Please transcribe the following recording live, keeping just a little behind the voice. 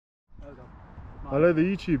Hello the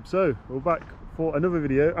YouTube. So we're back for another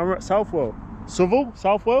video and we're at Southwell. Southwell?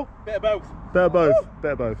 Southwell? Bit of both. Bit of both.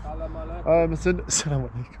 Bit of both.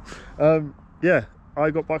 Yeah,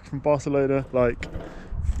 I got back from Barcelona like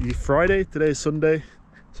Friday. Today is Sunday.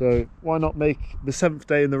 So why not make the 7th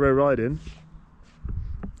day in the row riding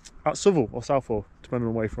at Southwell or Southwell, depending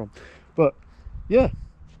on where you're from. But yeah,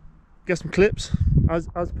 get some clips as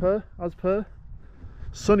per.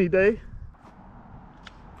 Sunny day.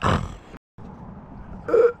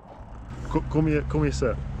 Call me a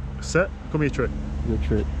set. Set? Call me a trick. Your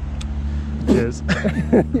trick. Cheers. I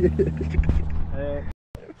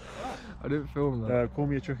didn't film that. Call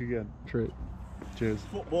me a trick again. Trick. Cheers.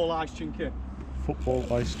 Football ice chinky. Football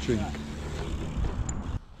ice chink.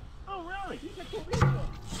 Oh really?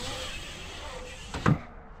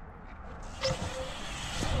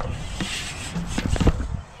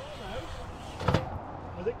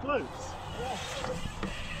 Was it close? Yeah.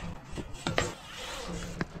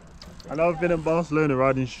 I know I've been in Barcelona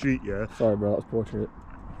riding street, yeah. Sorry bro, that's portrait.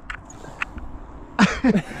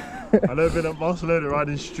 I know I've been in Barcelona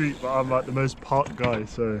riding street, but I'm like the most parked guy,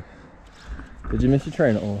 so. Did you miss your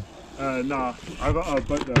train at all? Nah, I got a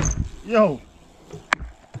boat there. Yo!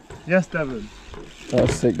 Yes, Devon. That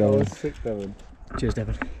was sick, Devon. That was sick, Devon. Cheers,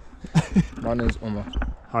 Devon. My name's Umar.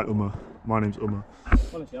 Hi, Umar. My name's Umar.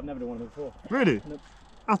 Honestly, I've never done one of them before. Really? Nope.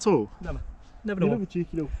 At all? Never. Never You done love a cheeky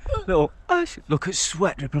little. Little. Look at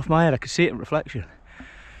sweat dripping off my head. I can see it in reflection.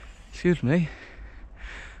 Excuse me.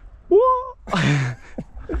 What?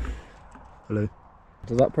 Hello.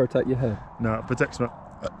 Does that protect your head? No, it protects my.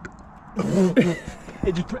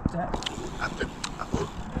 It just pricked out.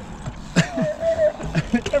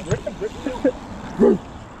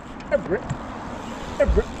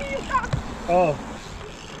 Oh.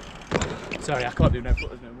 Sorry, I can't do no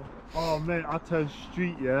footers no more. Oh man, I turned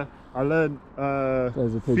street, yeah. I learned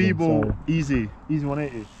There's a pigeon, feeble, sorry. easy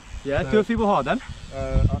 180. Yeah, do a feeble hard then.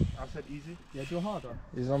 I said easy. Yeah, do a hard one.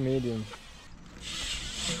 He's on medium.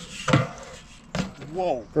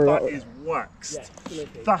 Whoa, Bro, that is waxed. Yeah,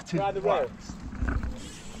 That is Try the row. waxed.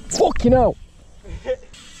 Fucking hell!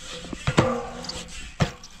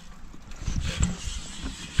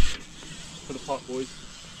 For the park boys.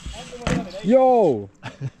 Yo!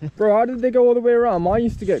 Bro, how did they go all the way around? Mine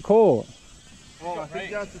used to get caught. Oh, I think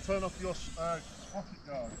you had to turn off your pocket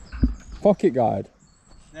guard. Pocket guide.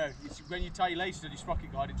 No, it's when you tie your laces and your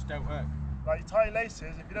sprocket guard, it just don't work. Like you tie your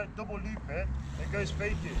laces, if you don't double loop it, it goes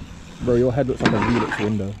faking. Bro, your head looks like a Velux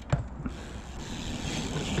window.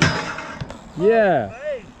 Yeah!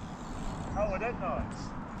 Hey! How are that nice?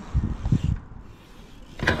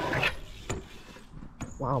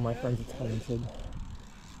 Wow, my friends are talented.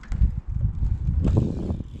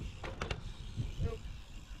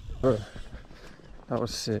 Bro, that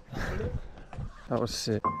was sick. That was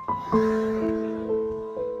sick.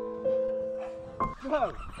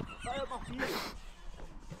 Bro,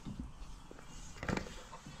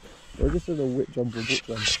 Bro, just did a witch jump or book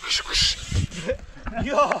jump.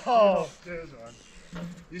 Yo!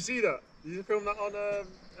 You see that? You film that on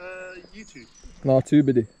YouTube? Nah, too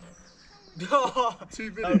biddy. Too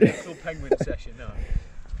that would be a full penguin session, no.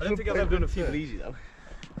 I don't think I've ever done a feeble easy though.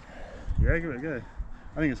 Yeah, give it a go.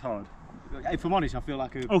 I think it's hard. If I'm honest, I feel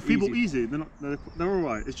like a Oh, feeble easy. They're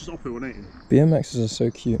alright. It's just uphill 180. BMXs are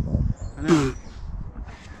so cute, man. I know.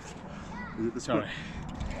 Is it the Sorry.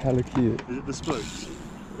 Hella cute. Is it the spokes?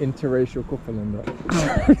 Interracial coupling, bro.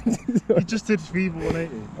 You just did feeble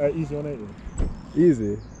 180. Easy 180.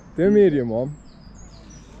 Easy. Do a medium one.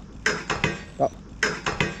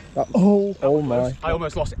 Oh my. I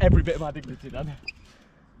almost lost every bit of my dignity then.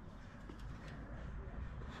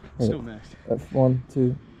 Still missed. F1,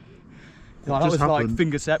 2. God, that was like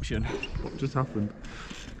fingerception. What just happened?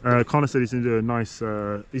 Connor said he's going to do a nice.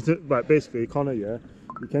 Basically, Connor, yeah,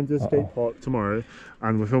 we came to the skate park tomorrow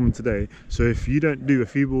and we're filming today. So if you don't do a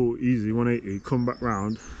feeble easy 180, come back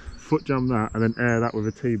round, foot jam that, and then air that with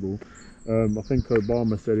a table. I think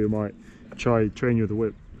Obama said he might try train you with a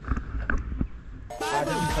whip. I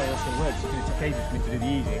didn't say that's the words, because it's okay for me to do the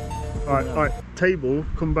easy. Alright, table,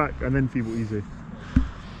 come back, and then feeble easy.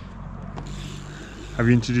 Have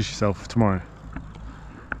you introduced yourself tomorrow?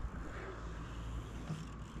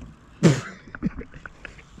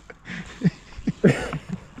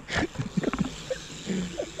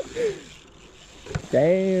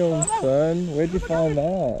 Damn, son. Where'd you find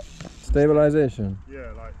that? Stabilization.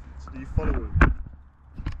 Yeah, like, so you follow him.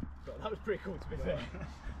 That was pretty cool to be fair.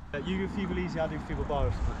 You do feeble easy, I do feeble bar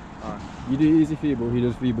or something. Alright. You do easy feeble, he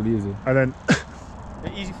does feeble easy. And then...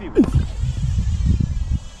 Easy feeble.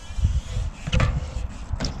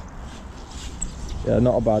 Yeah,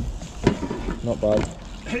 not bad. Not bad.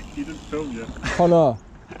 He didn't film you. Connor.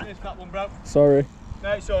 Here's that one, bro. Sorry.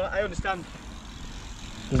 No, it's alright, I understand.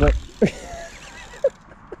 Is that...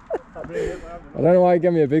 I don't know why you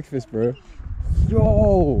gave me a big fist, bro.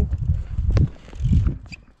 Yo!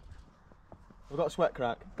 We've got a sweat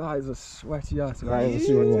crack. That is a sweaty ass.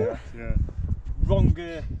 Yeah. Wrong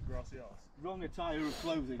Grassy ass. wrong attire of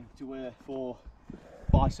clothing to wear for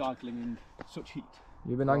bicycling in such heat.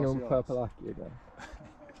 You've been hanging with Purple Aki again.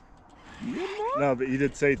 No, but he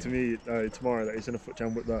did say to me tomorrow that he's gonna foot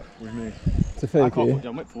jam whip that with me. It's a fake, I can't put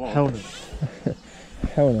down whip for what? Hell no.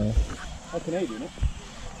 Hell no. How Canadian, it?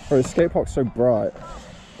 Bro, the skate park's so bright.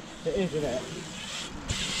 It is, isn't it?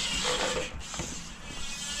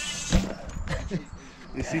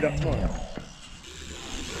 You see that tomorrow?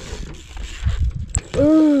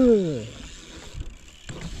 Ugh.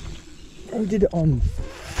 Bro did it on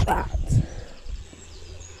flat.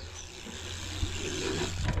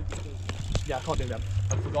 Yeah, I can't do them.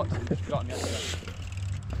 I forgotten yesterday.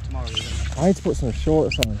 Tomorrow, isn't it? I need to put some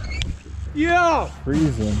shorts on. Yeah!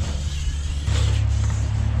 Freezing.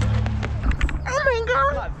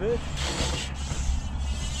 Like this.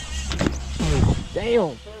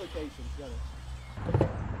 Damn.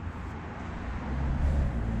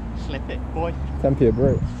 Slip it, boy. 10p a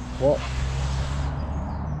break. What?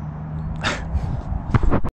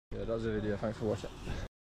 Yeah, that was the video. Thanks for watching.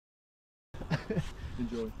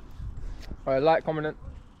 Enjoy. Alright, like, comment.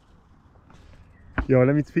 Yo,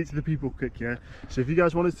 let me speak to the people quick, yeah? So if you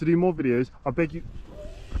guys want us to do more videos, I beg you...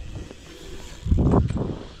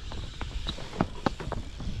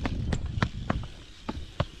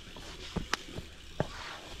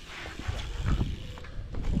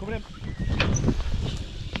 Coming in.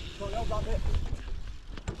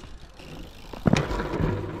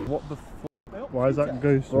 What the f***? Why is that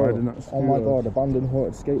ghost Bro, riding that scooter? oh my god, abandoned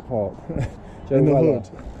haunted skate park. In the hood.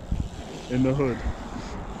 In the hood.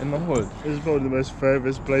 In the hood? This is probably the most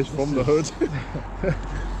furthest place from the hood.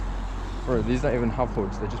 Bro, these don't even have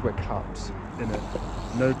hoods, they just wear caps. In it.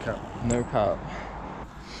 No cap. No cap.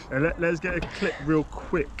 And let's get a clip real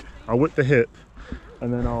quick. I'll whip the hip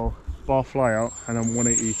and then I'll bar fly out and I'm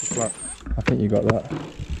 180 to flat. I think you got that.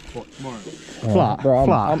 What, tomorrow? Flat? Bro,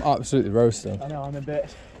 Flat? I'm absolutely roasting. I know, I'm a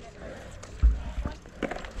bit.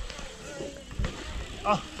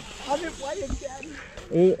 Oh, I didn't play again.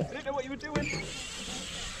 I didn't know what you were doing.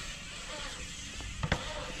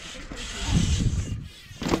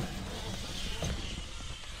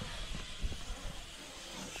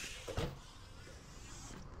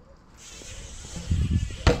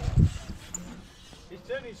 He's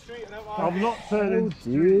turning straight and out. I'm not turning.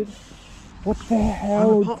 Dude. What the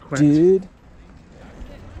hell, park, mate. dude?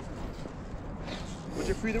 Was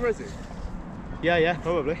it through the resi? Yeah,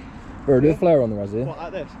 probably. Bro, do a flare on the resi. What,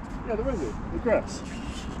 like this? Yeah, the resi. The grass.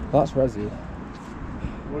 That's resi.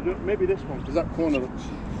 Well, maybe this one, because that corner looks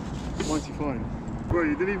mighty fine. Bro,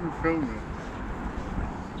 you didn't even film it.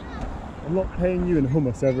 I'm not paying you in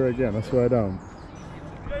hummus ever again, I swear down.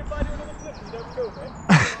 You don't find it another clip, you don't film it.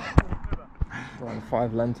 Bro,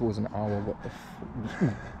 5 lentils an hour, what the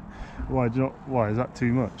f... Why, do you not, why, is that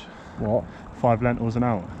too much? What? 5 lentils an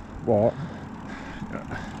hour? What?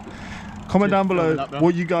 Comment down below that, bro.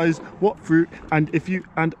 what you guys, what fruit, and if you,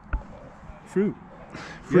 and fruit.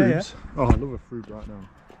 Fruits. Oh, I love a fruit right now.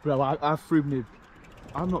 Bro, I've through me.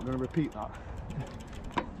 I'm not going to repeat that.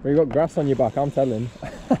 Bro, you got grass on your back, I'm telling.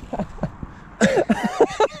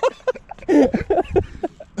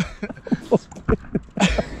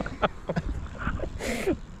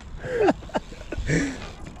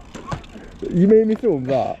 You made me film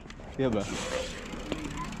that. Yeah, bro.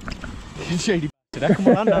 You shady bastard,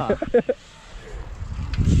 come on now.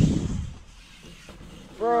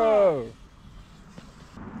 Bro!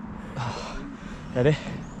 Ready?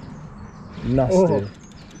 Nasty. Oh.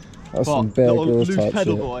 That's some Bear Grylls loose type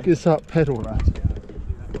pedal shit. boy. Get that pedal, lad.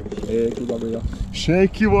 Shaky warrior.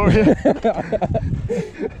 Shaky warrior.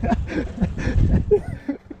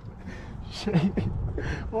 Shaky.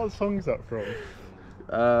 What song's that from?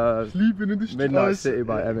 Sleeping in the street. Midnight City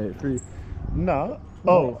by M83. Nah.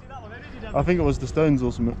 Oh. I think it was the Stones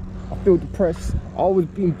or something. I feel depressed. Always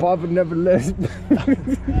being bothered, nevertheless.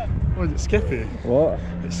 What is it, Skeppy? What?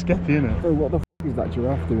 It's Skeppy, innit? Bro, what the f is that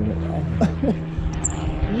giraffe doing it now?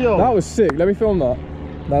 Yo! That was sick. Let me film that.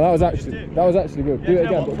 No, that was actually good. Do it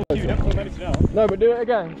again. Fuck you, don't film anything else. No, but do it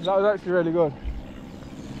again. That was actually really good.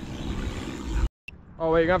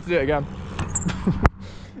 Oh wait, you're gonna have to do it again.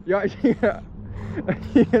 You're actually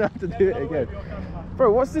you're gonna have to do it again.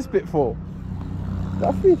 Bro, what's this bit for? Is that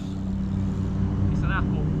a fish? It's an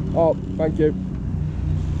apple. Oh, thank you.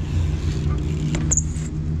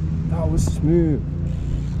 That was smooth.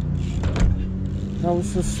 That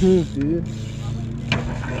was so smooth, dude.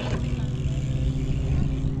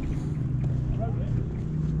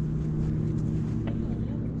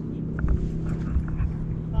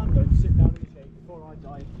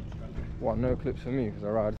 What, no clips for me because I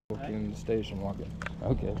ride fucking station wagon.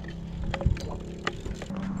 Okay.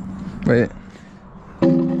 Wait.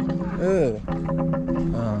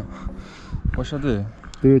 What should I do?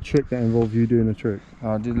 Do a trick that involves you doing a trick.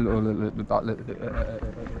 I'll do the little.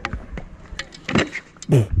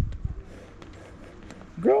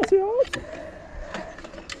 Gracias!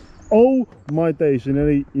 Oh my days, you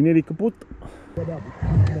nearly kaput.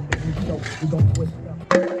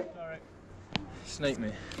 Snake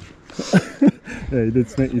me. Yeah, he did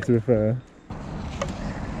snake you, to be fair.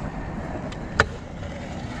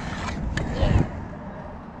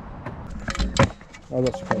 Oh,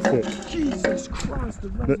 that's quite sick. Jesus Christ, the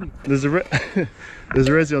resi. There's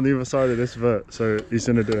a resi on the other side of this vert, so he's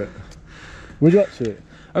gonna do it. Would you actually?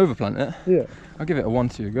 Overplant it? Yeah. I'll give it a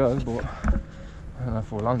 1-2 go, but I don't know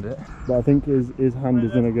if we'll land it. But I think his hand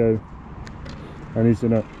is gonna go, and he's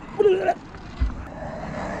gonna. Yeah,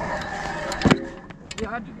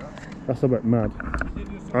 I did that. That's a bit mad.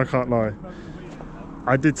 I can't lie.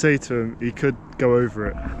 I did say to him he could go over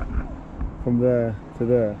it from there to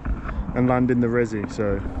there and land in the resi,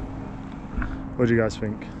 so what do you guys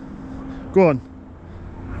think? Go on.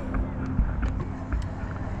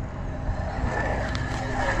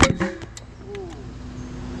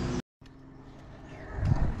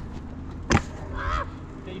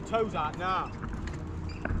 Get your toes out now.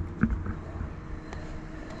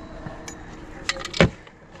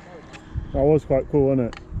 That was quite cool,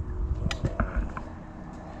 wasn't it?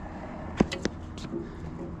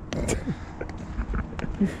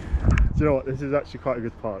 Do you know what? This is actually quite a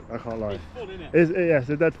good park. I can't lie. It's fun, isn't it? Yeah, it's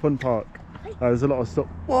a dead fun park. There's a lot of stuff.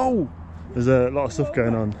 Whoa! There's a lot of stuff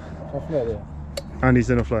going on. And he's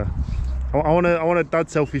in a flare. I want a dad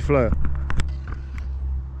selfie flare.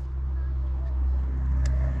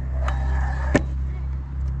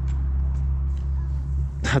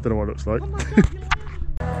 I don't know what it looks like.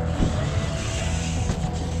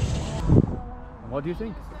 What do you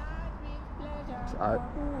think? I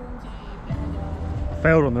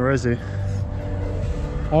failed on the resi.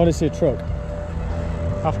 I want to see a truck.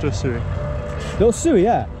 After a Sui. Little Sui,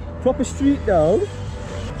 yeah. Proper street though.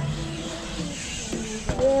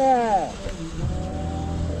 Yeah.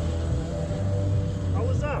 How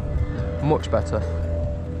was that? Much better.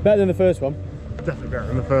 Better than the first one. Definitely better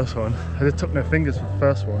than the first one. I just took no fingers for the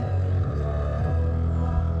first one.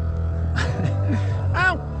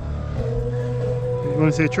 Ow! You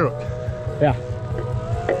want to see a truck? Yeah.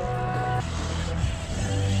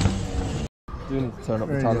 You need to turn up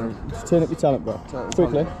the There you talent. Just turn up your talent, bro.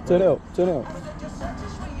 Quickly. Turn it up. Turn it up.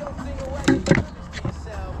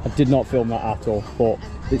 I did not film that at all, but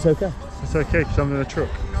it's okay. It's okay because I'm in a truck.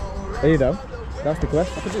 There you go. That's the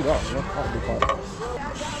question. I can do that, yeah. That would be fine.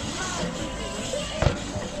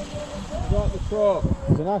 Start the truck. It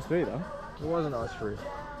was a nice tree though. It was a nice tree.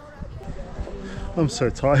 I'm so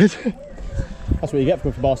tired. That's what you get for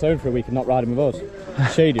going to Barcelona for a week and not riding with us.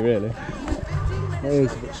 Shady, really. It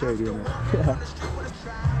is a bit shady, isn't it?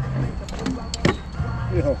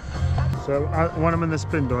 Yeah. So when I'm in the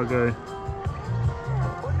spin, do I go?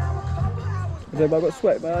 I don't know, I've got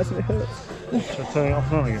sweat in my eyes and it hurts. Should I turn it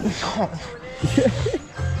off and on again?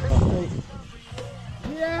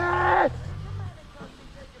 Yes!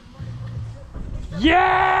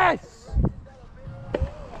 Yes!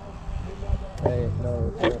 Hey,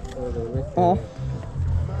 no, Oh.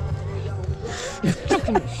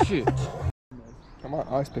 fucking shit. I might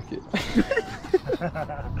ice pick it.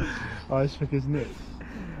 I just think his nuts.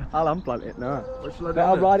 I'll unplant it now. What shall I do? But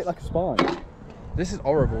I'll ride it like a spine. This is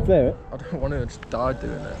horrible. Clear it. I don't want to just die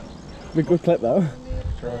doing it. Be a good clip though.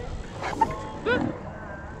 Try.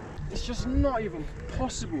 It's just not even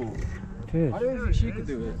possible. Cheers. I don't think she could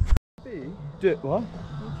do it. Bee? Do it, what?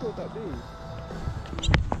 Who killed that bee?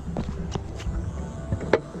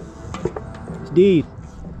 It's Deed.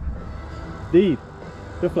 Deed.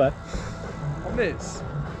 Good flare. On this?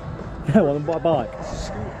 Yeah, well then buy a bike. This is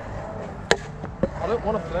school. I don't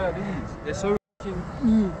want to flare these. They're so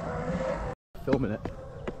f***ing... Filming it.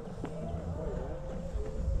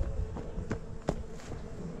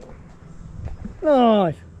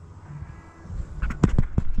 Nice.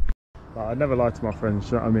 But I never lie to my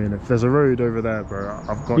friends, you know what I mean? If there's a road over there, bro,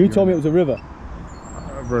 I've got You told me it was a river.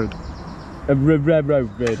 a road. A river.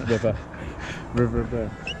 River.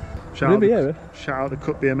 Shout Riviera? Shout out to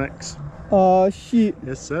Cut BMX. Oh shit.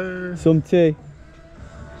 Yes, sir. Some tea.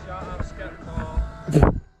 Shout out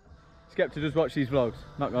Skatepark. Skepta does watch these vlogs,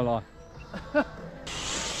 not gonna lie.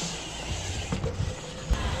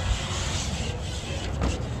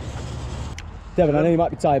 Devon, I know you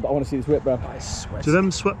might be tired, but I want to see this whip, bro. Do them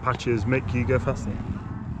sweat patches make you go faster?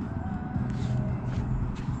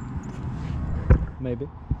 Maybe.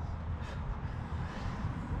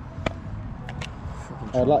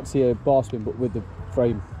 I'd like to see a bar spin, but with the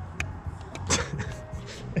frame.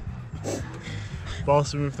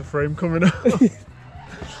 Boston with the frame coming up.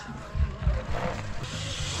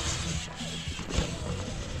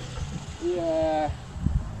 Yeah.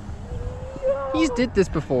 He's did this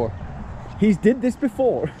before. He's did this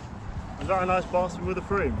before. Was that a nice Boston with a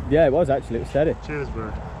frame? Yeah, it was actually. It was steady. Cheers,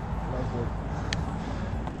 bro.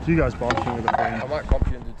 Do you guys Boston with a frame? I might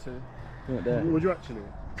copy and do too. Right there. Would you actually?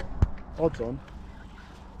 Odds on.